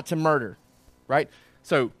 we're not to murder, right?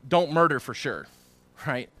 So don't murder for sure,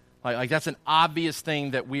 right? Like that's an obvious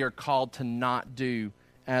thing that we are called to not do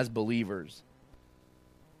as believers.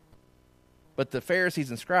 But the Pharisees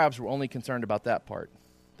and scribes were only concerned about that part,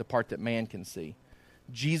 the part that man can see.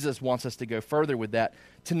 Jesus wants us to go further with that,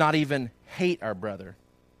 to not even hate our brother,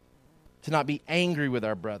 to not be angry with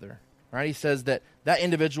our brother. Right? He says that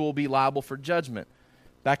individual will be liable for judgment.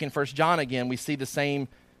 Back in 1 John again, we see the same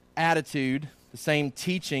attitude, the same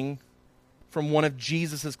teaching from one of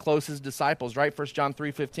Jesus' closest disciples, right? 1 John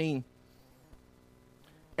 3:15.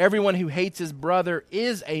 Everyone who hates his brother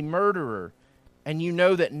is a murderer, and you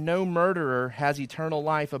know that no murderer has eternal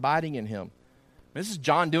life abiding in him. This is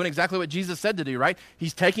John doing exactly what Jesus said to do, right?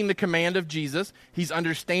 He's taking the command of Jesus, he's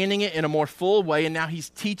understanding it in a more full way, and now he's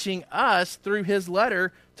teaching us through his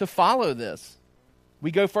letter to follow this.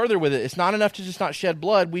 We go further with it. It's not enough to just not shed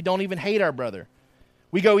blood. We don't even hate our brother.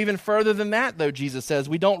 We go even further than that, though, Jesus says.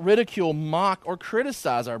 We don't ridicule, mock, or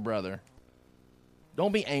criticize our brother.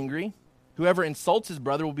 Don't be angry. Whoever insults his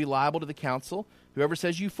brother will be liable to the council. Whoever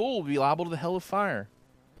says you fool will be liable to the hell of fire.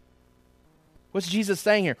 What's Jesus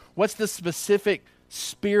saying here? What's the specific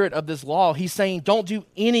spirit of this law? He's saying don't do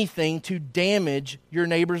anything to damage your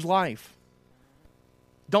neighbor's life.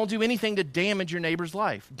 Don't do anything to damage your neighbor's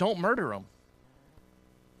life. Don't murder them.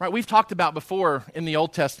 Right? We've talked about before in the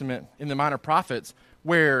Old Testament, in the Minor Prophets,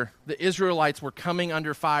 where the Israelites were coming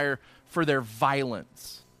under fire for their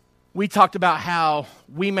violence. We talked about how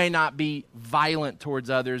we may not be violent towards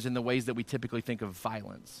others in the ways that we typically think of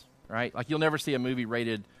violence. Right? Like you'll never see a movie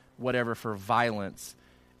rated whatever for violence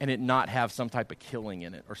and it not have some type of killing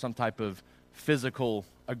in it or some type of physical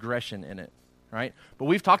aggression in it, right? But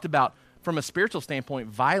we've talked about, from a spiritual standpoint,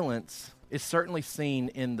 violence is certainly seen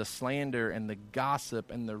in the slander and the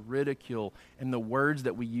gossip and the ridicule and the words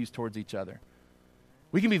that we use towards each other.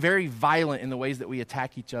 We can be very violent in the ways that we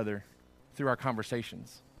attack each other through our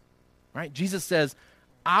conversations, right? Jesus says,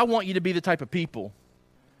 I want you to be the type of people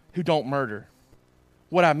who don't murder.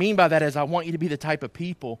 What I mean by that is I want you to be the type of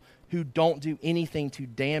people who don't do anything to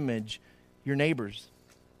damage your neighbors.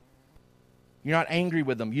 You're not angry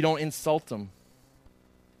with them. You don't insult them.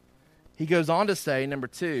 He goes on to say, number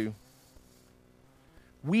 2,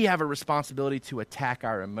 we have a responsibility to attack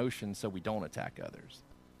our emotions so we don't attack others.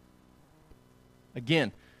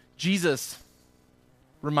 Again, Jesus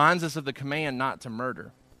reminds us of the command not to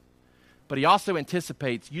murder. But he also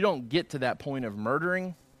anticipates you don't get to that point of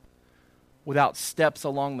murdering without steps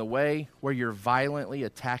along the way where you're violently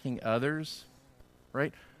attacking others,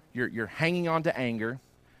 right? You're hanging on to anger.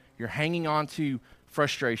 You're hanging on to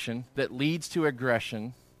frustration that leads to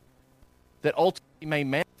aggression that ultimately may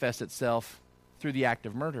manifest itself through the act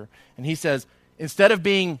of murder. And he says, instead of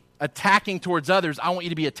being attacking towards others, I want you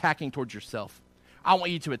to be attacking towards yourself. I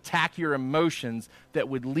want you to attack your emotions that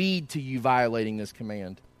would lead to you violating this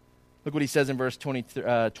command. Look what he says in verse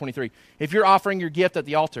 23. If you're offering your gift at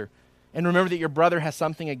the altar, and remember that your brother has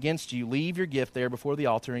something against you, leave your gift there before the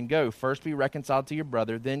altar and go. First be reconciled to your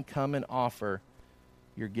brother, then come and offer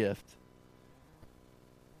your gift.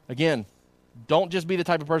 Again, don't just be the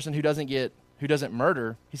type of person who doesn't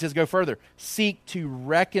murder. He says go further. Seek to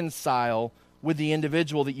reconcile with the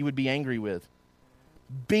individual that you would be angry with.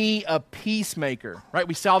 Be a peacemaker, right?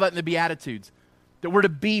 We saw that in the Beatitudes, that we're to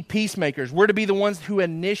be peacemakers. We're to be the ones who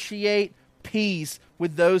initiate peace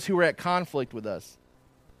with those who are at conflict with us.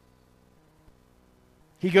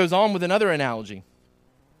 He goes on with another analogy.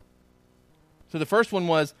 So the first one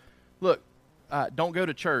was, look, don't go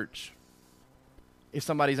to church if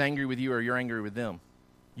somebody's angry with you or you're angry with them.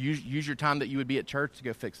 Use your time that you would be at church to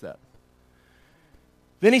go fix that.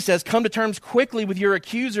 Then he says, come to terms quickly with your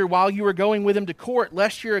accuser while you are going with him to court,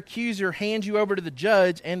 lest your accuser hand you over to the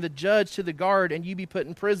judge and the judge to the guard and you be put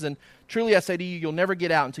in prison. Truly I say to you, you'll never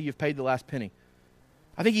get out until you've paid the last penny.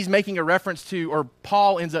 I think he's making a reference to, or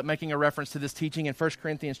Paul ends up making a reference to this teaching in 1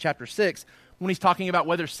 Corinthians chapter 6 when he's talking about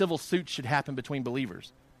whether civil suits should happen between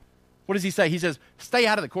believers. What does he say? He says, stay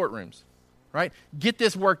out of the courtrooms, right? Get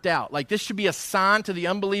this worked out. Like this should be a sign to the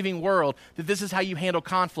unbelieving world that this is how you handle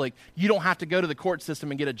conflict. You don't have to go to the court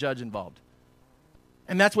system and get a judge involved.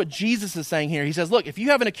 And that's what Jesus is saying here. He says, look, if you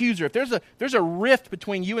have an accuser, if there's a rift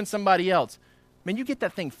between you and somebody else, Man, you get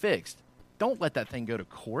that thing fixed. Don't let that thing go to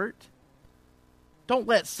court. Don't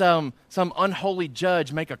let some unholy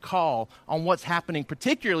judge make a call on what's happening,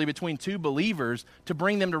 particularly between two believers, to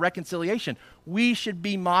bring them to reconciliation. We should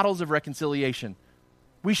be models of reconciliation.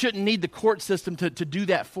 We shouldn't need the court system to do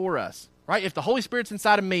that for us, right? If the Holy Spirit's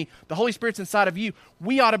inside of me, the Holy Spirit's inside of you,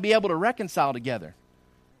 we ought to be able to reconcile together,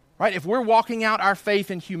 right? If we're walking out our faith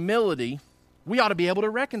in humility, we ought to be able to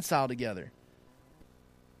reconcile together.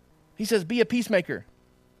 He says, be a peacemaker,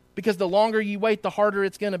 because the longer you wait, the harder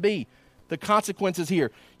it's going to be. The consequences here.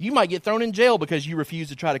 You might get thrown in jail because you refuse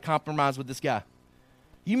to try to compromise with this guy.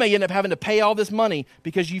 You may end up having to pay all this money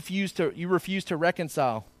because you refuse to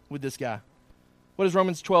reconcile with this guy. What does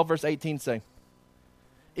Romans 12, verse 18 say?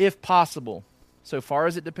 If possible, so far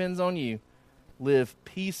as it depends on you, live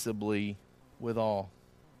peaceably with all.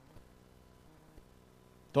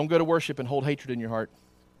 Don't go to worship and hold hatred in your heart.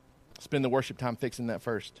 Spend the worship time fixing that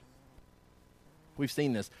first. We've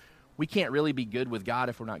seen this. We can't really be good with God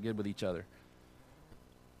if we're not good with each other.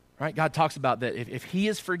 Right? God talks about that if He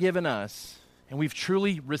has forgiven us and we've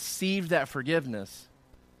truly received that forgiveness,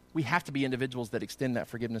 we have to be individuals that extend that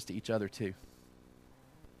forgiveness to each other too.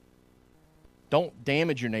 Don't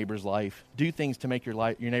damage your neighbor's life. Do things to make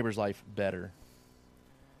your neighbor's life better.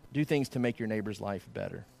 Do things to make your neighbor's life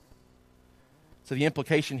better. So the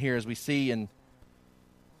implication here, as we see in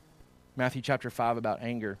Matthew chapter 5 about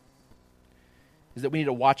anger, is that we need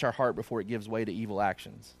to watch our heart before it gives way to evil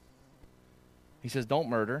actions. He says, don't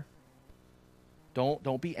murder.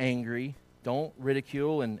 Don't be angry. Don't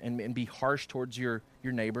ridicule and be harsh towards your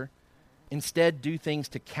neighbor. Instead, do things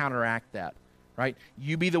to counteract that, right?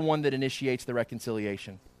 You be the one that initiates the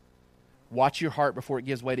reconciliation. Watch your heart before it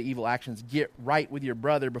gives way to evil actions. Get right with your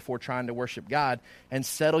brother before trying to worship God, and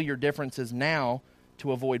settle your differences now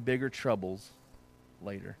to avoid bigger troubles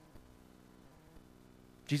later.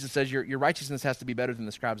 Jesus says your righteousness has to be better than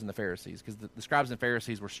the scribes and the Pharisees, because the scribes and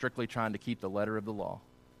Pharisees were strictly trying to keep the letter of the law.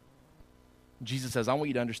 Jesus says, I want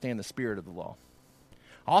you to understand the spirit of the law.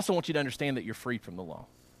 I also want you to understand that you're free from the law,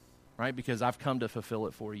 right? Because I've come to fulfill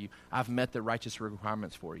it for you. I've met the righteous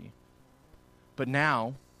requirements for you. But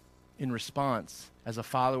now, in response, as a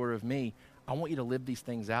follower of me, I want you to live these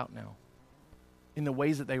things out now in the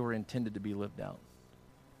ways that they were intended to be lived out,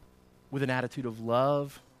 with an attitude of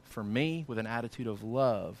love for me, with an attitude of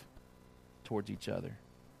love towards each other.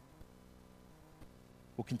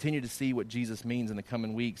 We'll continue to see what Jesus means in the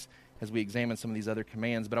coming weeks as we examine some of these other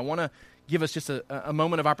commands, but I want to give us just a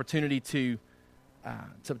moment of opportunity to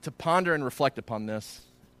ponder and reflect upon this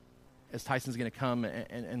as Tyson's going to come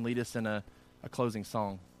and lead us in a closing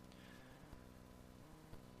song.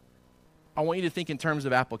 I want you to think in terms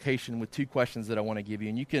of application with two questions that I want to give you,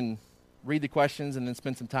 and you can read the questions and then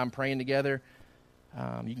spend some time praying together.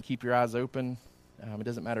 You can keep your eyes open. It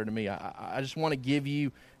doesn't matter to me. I just want to give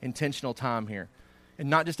you intentional time here, and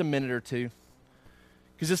not just a minute or two,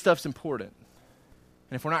 because this stuff's important.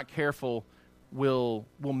 And if we're not careful, we'll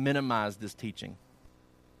minimize this teaching.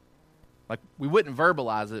 Like, we wouldn't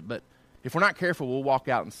verbalize it, but if we're not careful, we'll walk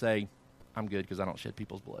out and say, I'm good because I don't shed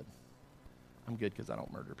people's blood. I'm good because I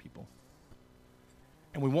don't murder people.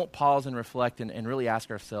 And we won't pause and reflect and really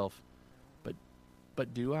ask ourselves,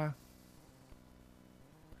 but do I?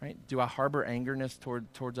 Right? Do I harbor angerness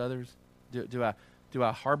towards others? Do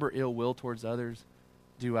I harbor ill will towards others?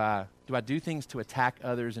 Do I do things to attack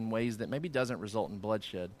others in ways that maybe doesn't result in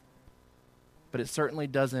bloodshed, but it certainly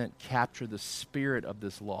doesn't capture the spirit of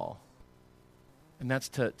this law? And that's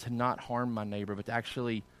to not harm my neighbor, but to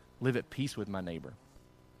actually live at peace with my neighbor,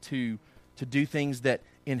 to do things that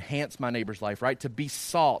enhance my neighbor's life, right? To be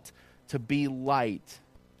salt, to be light,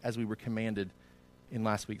 as we were commanded in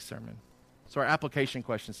last week's sermon. So our application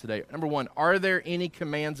questions today. Number one, are there any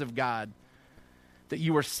commands of God that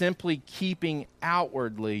you are simply keeping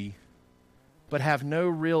outwardly but have no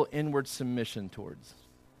real inward submission towards?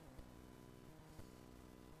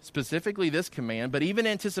 Specifically this command, but even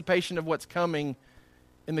anticipation of what's coming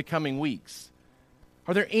in the coming weeks.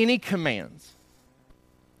 Are there any commands,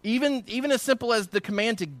 even as simple as the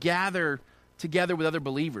command to gather together with other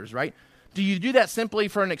believers, right? Do you do that simply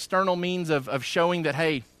for an external means of showing that,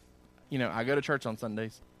 hey, I go to church on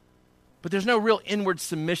Sundays, but there's no real inward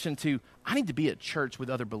submission to, I need to be at church with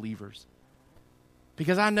other believers,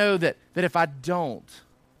 because I know that if I don't,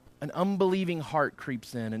 an unbelieving heart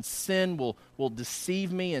creeps in and sin will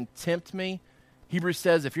deceive me and tempt me. Hebrews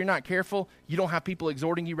says if you're not careful, you don't have people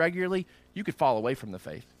exhorting you regularly, you could fall away from the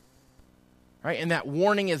faith. Right? And that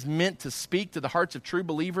warning is meant to speak to the hearts of true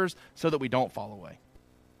believers so that we don't fall away.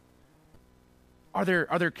 Are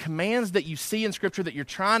there commands that you see in Scripture that you're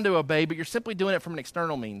trying to obey, but you're simply doing it from an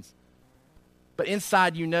external means? But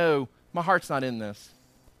inside you know My heart's not in this.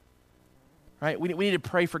 Right? We need to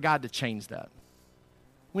pray for God to change that.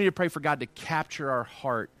 We need to pray for God to capture our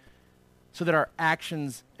heart so that our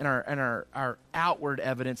actions and our outward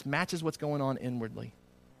evidence matches what's going on inwardly.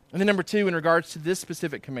 And then number 2, in regards to this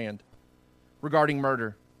specific command regarding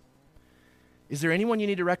murder, is there anyone you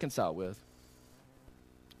need to reconcile with?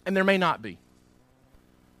 And there may not be.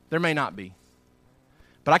 There may not be.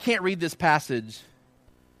 But I can't read this passage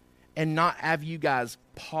and not have you guys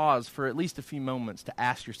pause for at least a few moments to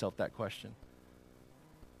ask yourself that question.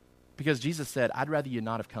 Because Jesus said, I'd rather you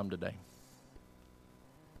not have come today.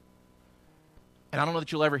 And I don't know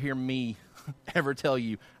that you'll ever hear me ever tell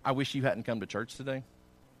you, I wish you hadn't come to church today.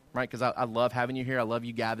 Right? Because I love having you here. I love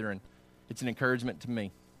you gathering. It's an encouragement to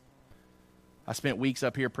me. I spent weeks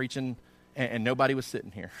up here preaching, and nobody was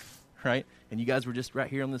sitting here. Right? And you guys were just right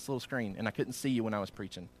here on this little screen, and I couldn't see you when I was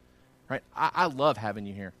preaching. Right? I love having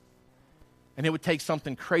you here. And it would take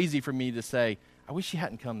something crazy for me to say, I wish you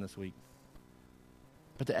hadn't come this week.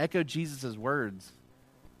 But to echo Jesus' words,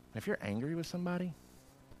 if you're angry with somebody,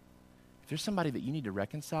 if there's somebody that you need to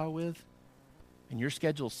reconcile with, and your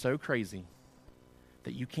schedule's so crazy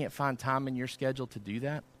that you can't find time in your schedule to do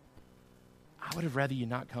that, I would have rather you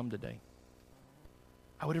not come today.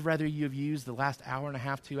 I would have rather you have used the last hour and a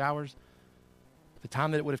half, 2 hours, the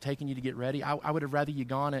time that it would have taken you to get ready. I would have rather you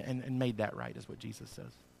gone and made that right, is what Jesus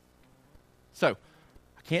says. So,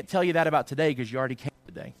 I can't tell you that about today because you already came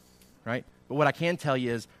today, right? But what I can tell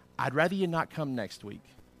you is, I'd rather you not come next week.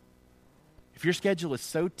 If your schedule is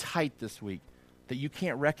so tight this week that you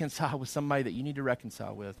can't reconcile with somebody that you need to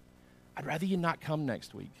reconcile with, I'd rather you not come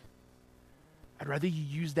next week. I'd rather you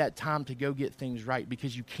use that time to go get things right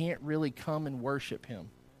because you can't really come and worship him.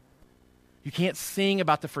 You can't sing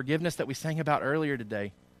about the forgiveness that we sang about earlier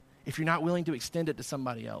today if you're not willing to extend it to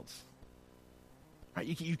somebody else. Right?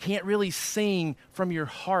 You can't really sing from your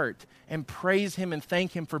heart and praise him and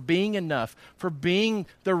thank him for being enough, for being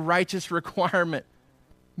the righteous requirement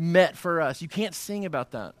met for us. You can't sing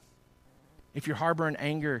about that if you're harboring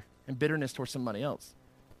anger and bitterness towards somebody else.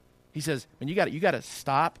 He says, man, you got to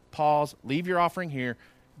stop, pause, leave your offering here,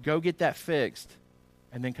 go get that fixed,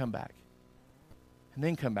 and then come back. And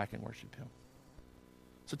then come back and worship him.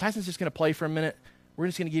 So Tyson's just going to play for a minute. We're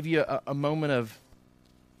just going to give you a moment of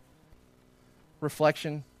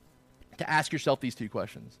reflection to ask yourself these 2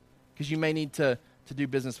 questions, because you may need to do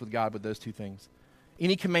business with God with those 2 things.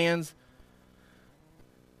 Any commands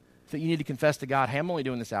that you need to confess to God, hey, I'm only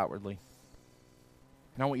doing this outwardly,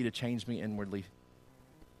 and I want you to change me inwardly.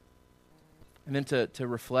 And then to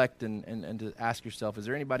reflect and to ask yourself, is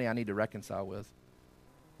there anybody I need to reconcile with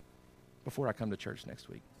before I come to church next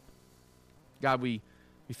week? God, we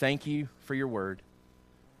thank you for your word.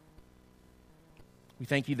 We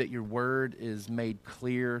thank you that your word is made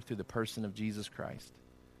clear through the person of Jesus Christ.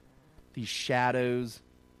 These shadows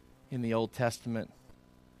in the Old Testament,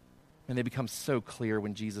 and they become so clear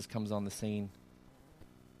when Jesus comes on the scene,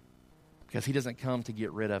 because he doesn't come to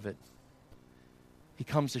get rid of it. He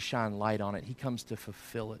comes to shine light on it. He comes to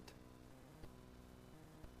fulfill it.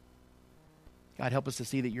 God, help us to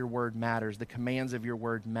see that your word matters. The commands of your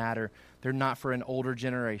word matter. They're not for an older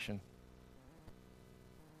generation.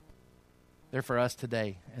 They're for us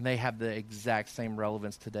today, and they have the exact same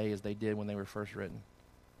relevance today as they did when they were first written.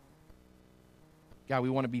 God, we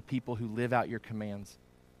want to be people who live out your commands.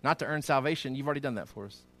 Not to earn salvation. You've already done that for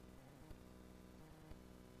us.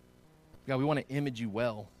 God, we want to image you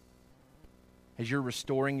well as you're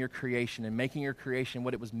restoring your creation and making your creation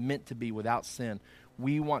what it was meant to be without sin.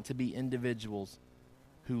 We want to be individuals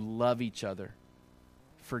who love each other,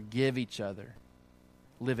 forgive each other,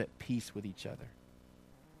 live at peace with each other.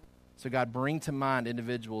 So God, bring to mind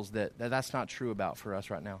individuals that's not true about for us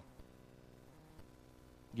right now.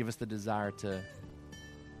 Give us the desire to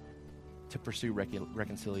pursue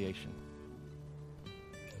reconciliation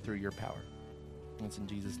through your power. And it's in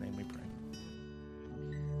Jesus' name we pray.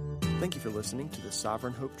 Thank you for listening to the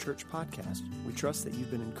Sovereign Hope Church podcast. We trust that you've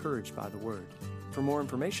been encouraged by the word. For more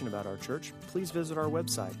information about our church, please visit our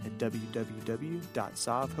website at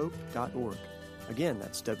www.sovhope.org. Again,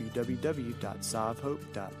 that's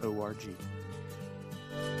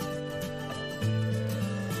www.sovhope.org.